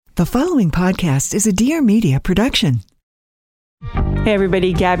The following podcast is a Dear Media production. Hey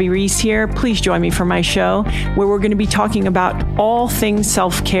everybody, Gabby Reese here. Please join me for my show where we're going to be talking about all things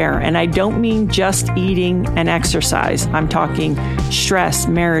self-care. And I don't mean just eating and exercise. I'm talking stress,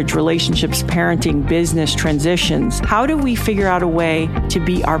 marriage, relationships, parenting, business, transitions. How do we figure out a way to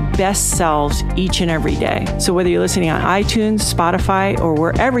be our best selves each and every day? So whether you're listening on iTunes, Spotify, or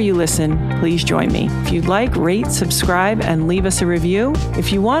wherever you listen, please join me. If you'd like, rate, subscribe, and leave us a review.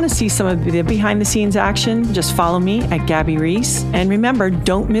 If you want to see some of the behind the scenes action, just follow me at Gabby Reese. And remember,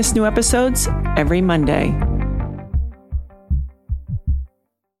 don't miss new episodes every Monday.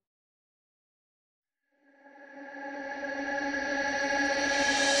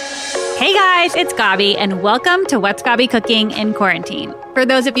 Hey guys, it's Gabi, and welcome to What's Gabi Cooking in Quarantine. For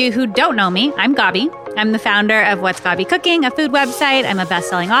those of you who don't know me, I'm Gabi. I'm the founder of What's Gabi Cooking, a food website. I'm a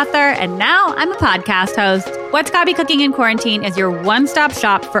best-selling author, and now I'm a podcast host. What's Gabi Cooking in Quarantine is your one-stop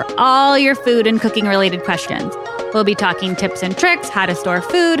shop for all your food and cooking-related questions. We'll be talking tips and tricks, how to store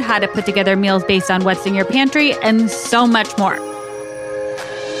food, how to put together meals based on what's in your pantry, and so much more.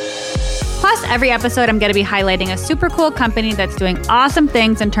 Plus, every episode, I'm going to be highlighting a super cool company that's doing awesome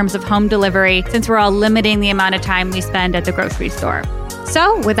things in terms of home delivery, since we're all limiting the amount of time we spend at the grocery store.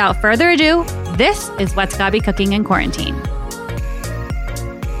 So, without further ado, this is What's Gabi Cooking in Quarantine.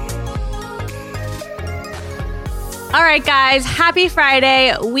 All right, guys, happy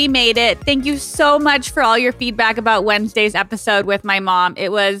Friday. We made it. Thank you so much for all your feedback about Wednesday's episode with my mom.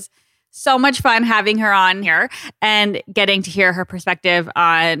 It was so much fun having her on here and getting to hear her perspective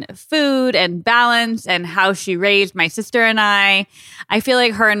on food and balance and how she raised my sister and I. I feel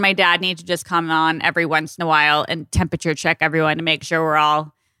like her and my dad need to just come on every once in a while and temperature check everyone to make sure we're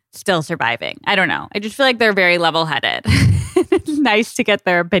all still surviving. I don't know. I just feel like they're very level-headed. It's nice to get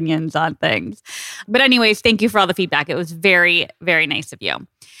their opinions on things. But anyways, thank you for all the feedback. It was very, very nice of you.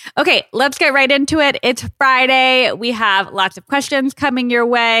 Okay, let's get right into it. It's Friday. We have lots of questions coming your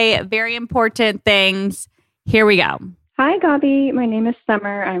way. Very important things. Here we go. Hi, Gabi. My name is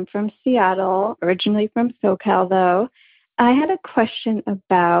Summer. I'm from Seattle, originally from SoCal, though. I had a question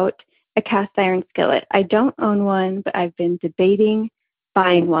about a cast iron skillet. I don't own one, but I've been debating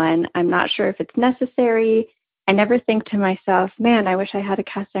buying one. I'm not sure if it's necessary. I never think to myself, man, I wish I had a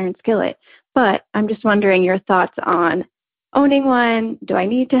cast iron skillet. But I'm just wondering your thoughts on owning one. Do I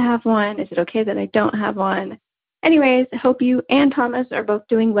need to have one? Is it okay that I don't have one? Anyways, I hope you and Thomas are both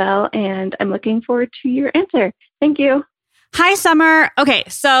doing well, and I'm looking forward to your answer. Thank you. Hi, Summer. Okay,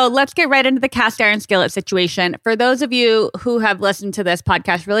 so let's get right into the cast iron skillet situation. For those of you who have listened to this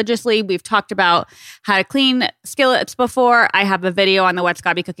podcast religiously, we've talked about how to clean skillets before. I have a video on the What's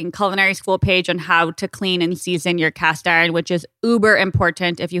Gabi Cooking Culinary School page on how to clean and season your cast iron, which is uber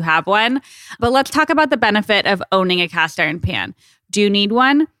important if you have one. But let's talk about the benefit of owning a cast iron pan. Do you need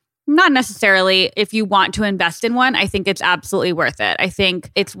one? Not necessarily. If you want to invest in one, I think it's absolutely worth it. I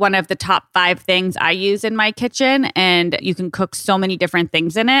think it's one of the top 5 things I use in my kitchen, and you can cook so many different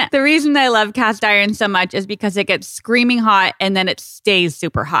things in it. The reason I love cast iron so much is because it gets screaming hot and then it stays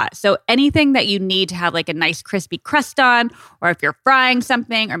super hot. So anything that you need to have like a nice crispy crust on, or if you're frying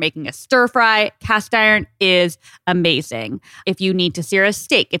something or making a stir fry, cast iron is amazing. If you need to sear a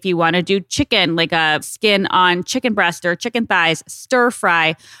steak, if you want to do chicken, like a skin on chicken breast or chicken thighs, stir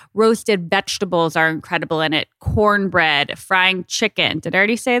fry, roasted vegetables are incredible in it. Cornbread, frying chicken. Did I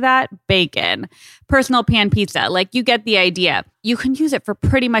already say that? Bacon. Personal pan pizza. Like, you get the idea. You can use it for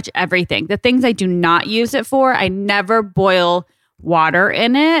pretty much everything. The things I do not use it for, I never boil water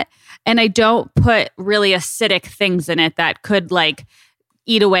in it. And I don't put really acidic things in it that could like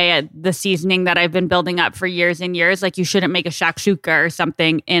eat away at the seasoning that I've been building up for years and years. Like, you shouldn't make a shakshuka or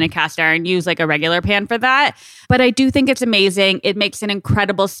something in a cast iron. Use like a regular pan for that. But I do think it's amazing. It makes an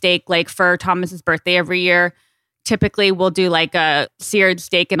incredible steak. Like, for Thomas's birthday every year, typically we'll do like a seared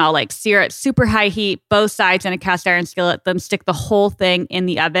steak, and I'll like sear it super high heat, both sides in a cast iron skillet, then stick the whole thing in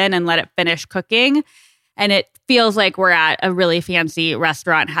the oven and let it finish cooking. And it feels like we're at a really fancy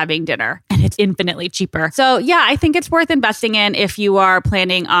restaurant having dinner, and it's infinitely cheaper. So yeah, I think it's worth investing in if you are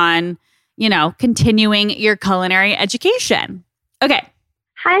planning on, continuing your culinary education. Okay.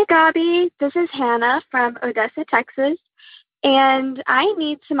 Hi, Gabi. This is Hannah from Odessa, Texas. And I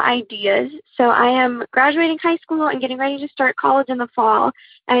need some ideas. So I am graduating high school and getting ready to start college in the fall.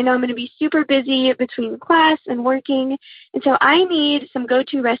 And I know I'm going to be super busy between class and working. And so I need some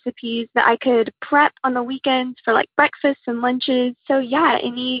go-to recipes that I could prep on the weekends for like breakfasts and lunches. So yeah,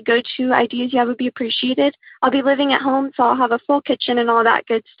 any go-to ideas you have would be appreciated. I'll be living at home, so I'll have a full kitchen and all that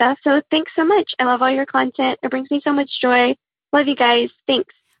good stuff. So thanks so much. I love all your content. It brings me so much joy. Love you guys.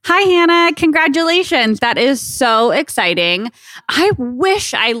 Thanks. Hi, Hannah. Congratulations. That is so exciting. I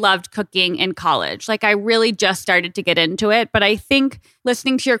wish I loved cooking in college. Like, I really just started to get into it. But I think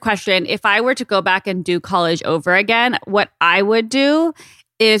listening to your question, if I were to go back and do college over again, what I would do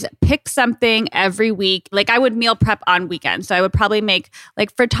is pick something every week. Like, I would meal prep on weekends. So I would probably make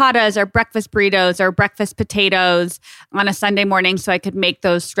like frittatas or breakfast burritos or breakfast potatoes on a Sunday morning so I could make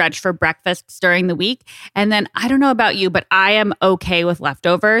those stretch for breakfasts during the week. And then I don't know about you, but I am okay with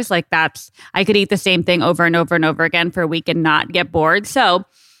leftovers. Like, I could eat the same thing over and over and over again for a week and not get bored. So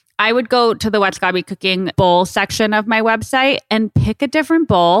I would go to the What's Gabby Cooking bowl section of my website and pick a different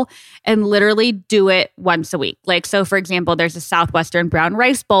bowl and literally do it once a week. Like, so for example, there's a Southwestern brown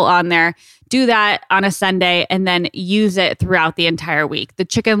rice bowl on there. Do that on a Sunday and then use it throughout the entire week. The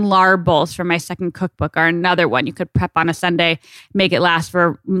chicken lard bowls from my second cookbook are another one. You could prep on a Sunday, make it last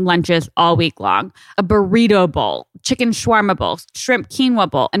for lunches all week long. A burrito bowl, chicken shawarma bowl, shrimp quinoa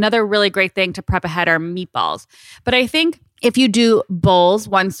bowl. Another really great thing to prep ahead are meatballs. But I think if you do bowls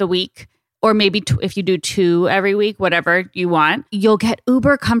once a week, or maybe if you do 2 every week, whatever you want, you'll get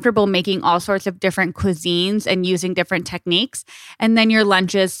uber comfortable making all sorts of different cuisines and using different techniques. And then your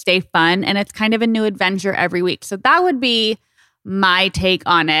lunches stay fun and it's kind of a new adventure every week. So that would be my take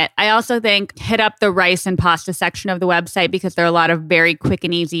on it. I also think hit up the rice and pasta section of the website because there are a lot of very quick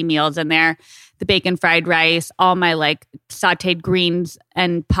and easy meals in there. The bacon fried rice, all my like sauteed greens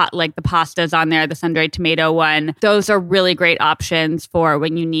and like the pastas on there, the sun-dried tomato one. Those are really great options for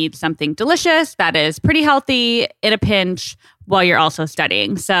when you need something delicious that is pretty healthy in a pinch while you're also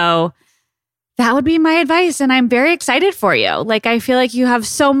studying. So that would be my advice. And I'm very excited for you. Like, I feel like you have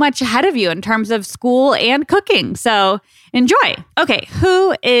so much ahead of you in terms of school and cooking. So enjoy. Okay,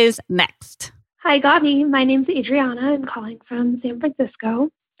 who is next? Hi, Gabi. My name's Adriana. I'm calling from San Francisco.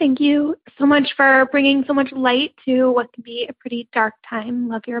 Thank you so much for bringing so much light to what can be a pretty dark time.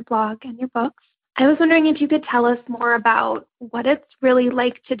 Love your blog and your books. I was wondering if you could tell us more about what it's really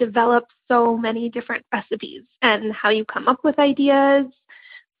like to develop so many different recipes and how you come up with ideas.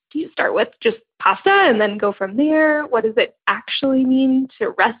 Do you start with just pasta and then go from there? What does it actually mean to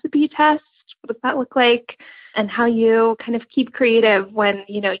recipe test? What does that look like? And how you kind of keep creative when,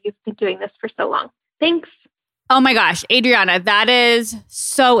 you've been doing this for so long. Thanks. Oh my gosh, Adriana, that is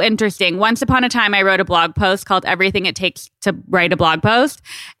so interesting. Once upon a time, I wrote a blog post called Everything It Takes to Write a Blog Post.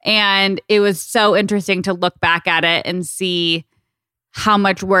 And it was so interesting to look back at it and see how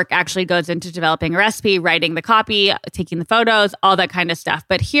much work actually goes into developing a recipe, writing the copy, taking the photos, all that kind of stuff.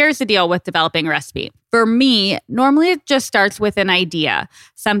 But here's the deal with developing a recipe. For me, normally it just starts with an idea,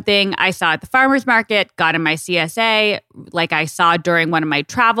 something I saw at the farmer's market, got in my CSA, like I saw during one of my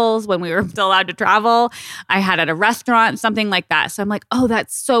travels when we were still allowed to travel. I had at a restaurant, something like that. So I'm like, oh,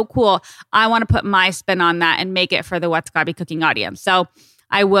 that's so cool. I want to put my spin on that and make it for the What's Gabby Cooking audience. So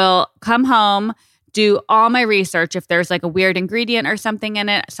I will come home, do all my research. If there's like a weird ingredient or something in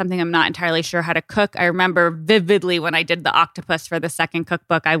it, something I'm not entirely sure how to cook. I remember vividly when I did the octopus for the second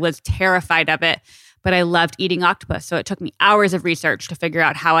cookbook, I was terrified of it, but I loved eating octopus. So it took me hours of research to figure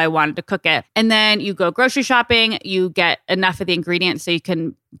out how I wanted to cook it. And then you go grocery shopping, you get enough of the ingredients so you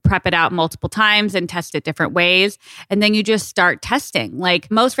can prep it out multiple times and test it different ways. And then you just start testing.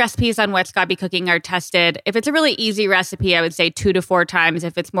 Like most recipes on What's Gabby Cooking are tested. If it's a really easy recipe, I would say 2 to 4 times.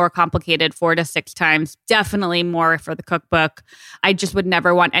 If it's more complicated, 4 to 6 times. Definitely more for the cookbook. I just would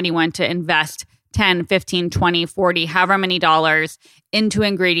never want anyone to invest 10, 15, 20, 40, however many dollars into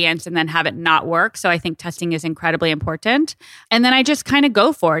ingredients and then have it not work. So I think testing is incredibly important. And then I just kind of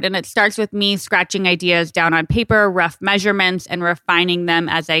go for it. And it starts with me scratching ideas down on paper, rough measurements, and refining them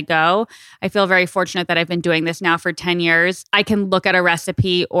as I go. I feel very fortunate that I've been doing this now for 10 years. I can look at a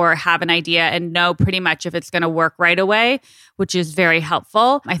recipe or have an idea and know pretty much if it's going to work right away, which is very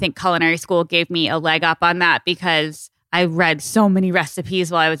helpful. I think culinary school gave me a leg up on that because I read so many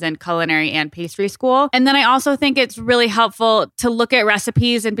recipes while I was in culinary and pastry school. And then I also think it's really helpful to look at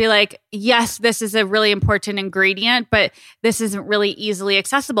recipes and be like, yes, this is a really important ingredient, but this isn't really easily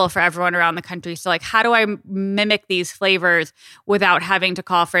accessible for everyone around the country. So like, how do I mimic these flavors without having to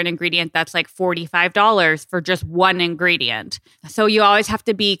call for an ingredient that's like $45 for just one ingredient? So you always have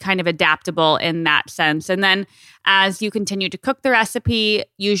to be kind of adaptable in that sense. And then as you continue to cook the recipe,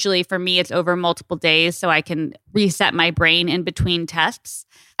 usually for me, it's over multiple days, so I can reset my brain in between tests.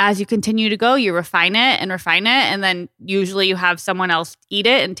 As you continue to go, you refine it, and then usually you have someone else eat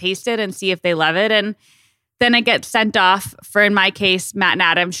it and taste it and see if they love it. And then it gets sent off for, in my case, Matt and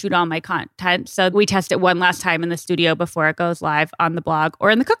Adam shoot all my content. So we test it one last time in the studio before it goes live on the blog or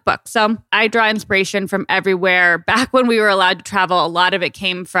in the cookbook. So I draw inspiration from everywhere. Back when we were allowed to travel, a lot of it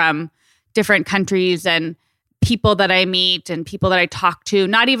came from different countries and people that I meet and people that I talk to,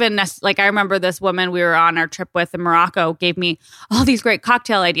 not even like I remember this woman we were on our trip with in Morocco gave me all these great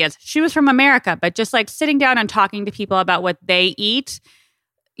cocktail ideas. She was from America, but just like sitting down and talking to people about what they eat,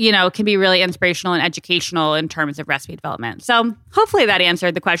 you know, can be really inspirational and educational in terms of recipe development. So hopefully that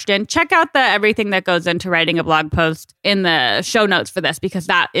answered the question. Check out everything that goes into writing a blog post in the show notes for this, because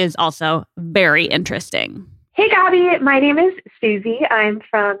that is also very interesting. Hey, Gabby. My name is Susie. I'm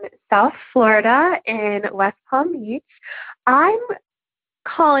from South Florida in West Palm Beach. I'm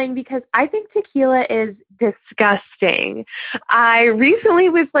calling because I think tequila is disgusting. I recently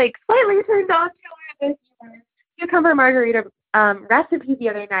was like slightly turned on to this cucumber margarita recipe the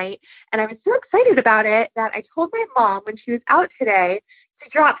other night, and I was so excited about it that I told my mom when she was out today to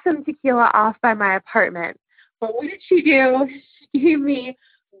drop some tequila off by my apartment. But what did she do? She gave me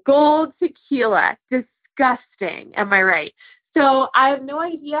gold tequila. Disgusting. Am I right? So I have no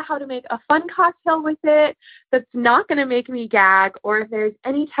idea how to make a fun cocktail with it that's not going to make me gag, or if there's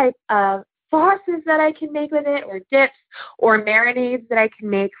any type of sauces that I can make with it, or dips or marinades that I can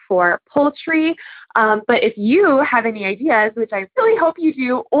make for poultry. But if you have any ideas, which I really hope you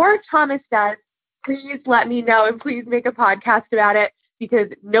do, or Thomas does, please let me know, and please make a podcast about it, because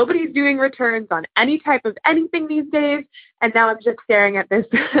nobody's doing returns on any type of anything these days. And now I'm just staring at this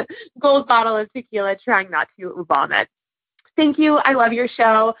gold bottle of tequila, trying not to vomit. Thank you. I love your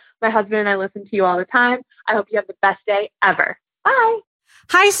show. My husband and I listen to you all the time. I hope you have the best day ever. Bye.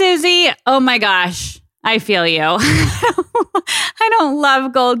 Hi, Susie. Oh my gosh. I feel you. I don't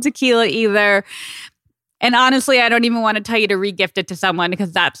love gold tequila either. And honestly, I don't even want to tell you to regift it to someone,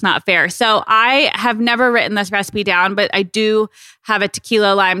 because that's not fair. So I have never written this recipe down, but I do have a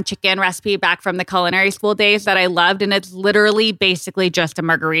tequila lime chicken recipe back from the culinary school days that I loved. And it's literally basically just a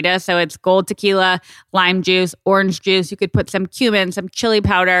margarita. So it's gold tequila, lime juice, orange juice. You could put some cumin, some chili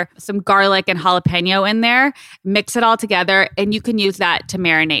powder, some garlic and jalapeno in there, mix it all together. And you can use that to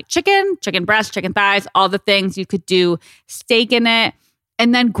marinate chicken breast, chicken thighs, all the things. You could do steak in it.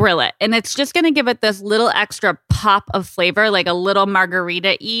 And then grill it. And it's just going to give it this little extra pop of flavor, like a little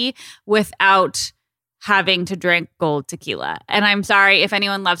margarita-y, without having to drink gold tequila. And I'm sorry if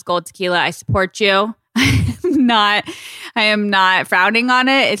anyone loves gold tequila. I support you. I am not frowning on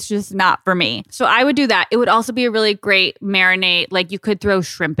it. It's just not for me. So I would do that. It would also be a really great marinade. Like you could throw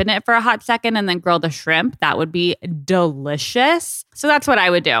shrimp in it for a hot second and then grill the shrimp. That would be delicious. So that's what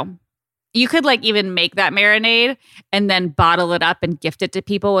I would do. You could like even make that marinade and then bottle it up and gift it to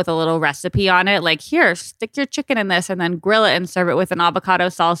people with a little recipe on it. Like, here, stick your chicken in this and then grill it and serve it with an avocado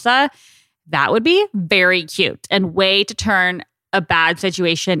salsa. That would be very cute and way to turn a bad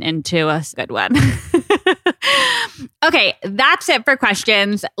situation into a good one. Okay, that's it for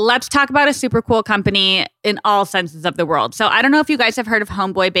questions. Let's talk about a super cool company in all senses of the world. So I don't know if you guys have heard of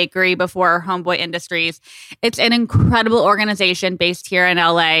Homeboy Bakery before, Homeboy Industries. It's an incredible organization based here in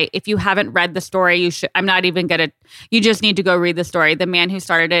LA. If you haven't read the story, you should. I'm not even gonna. You just need to go read the story. The man who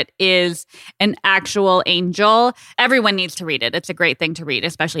started it is an actual angel. Everyone needs to read it. It's a great thing to read,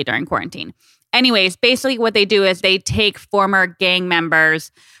 especially during quarantine. Anyways, basically what they do is they take former gang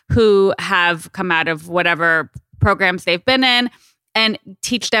members who have come out of whatever programs they've been in and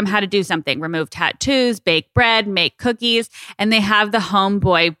teach them how to do something, remove tattoos, bake bread, make cookies. And they have the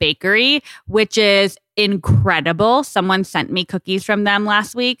Homeboy Bakery, which is incredible. Someone sent me cookies from them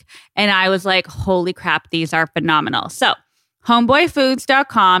last week, and I was like, holy crap, these are phenomenal. So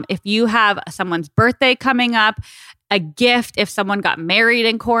homeboyfoods.com, if you have someone's birthday coming up, a gift, if someone got married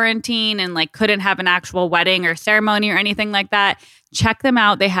in quarantine and like couldn't have an actual wedding or ceremony or anything like that, check them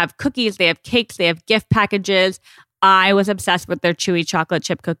out. They have cookies, they have cakes, they have gift packages. I was obsessed with their chewy chocolate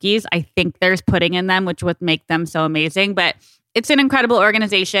chip cookies. I think there's pudding in them, which would make them so amazing. But it's an incredible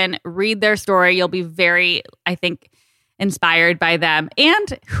organization. Read their story. You'll be very, I think, inspired by them.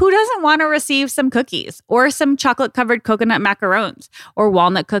 And who doesn't want to receive some cookies or some chocolate-covered coconut macarons or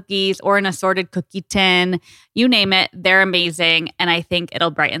walnut cookies or an assorted cookie tin? You name it. They're amazing. And I think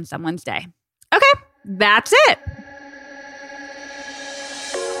it'll brighten someone's day. Okay, that's it.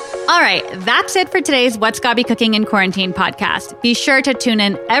 All right, that's it for today's What's Gabi Cooking in Quarantine podcast. Be sure to tune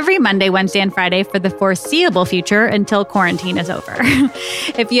in every Monday, Wednesday, and Friday for the foreseeable future until quarantine is over.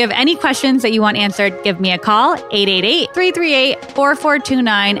 If you have any questions that you want answered, give me a call,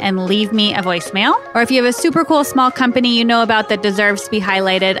 888-338-4429, and leave me a voicemail. Or if you have a super cool small company you know about that deserves to be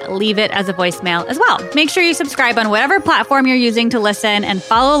highlighted, leave it as a voicemail as well. Make sure you subscribe on whatever platform you're using to listen and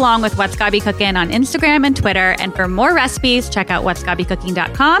follow along with What's Gabi Cooking on Instagram and Twitter. And for more recipes, check out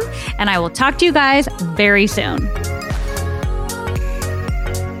what'sgabicooking.com. And I will talk to you guys very soon.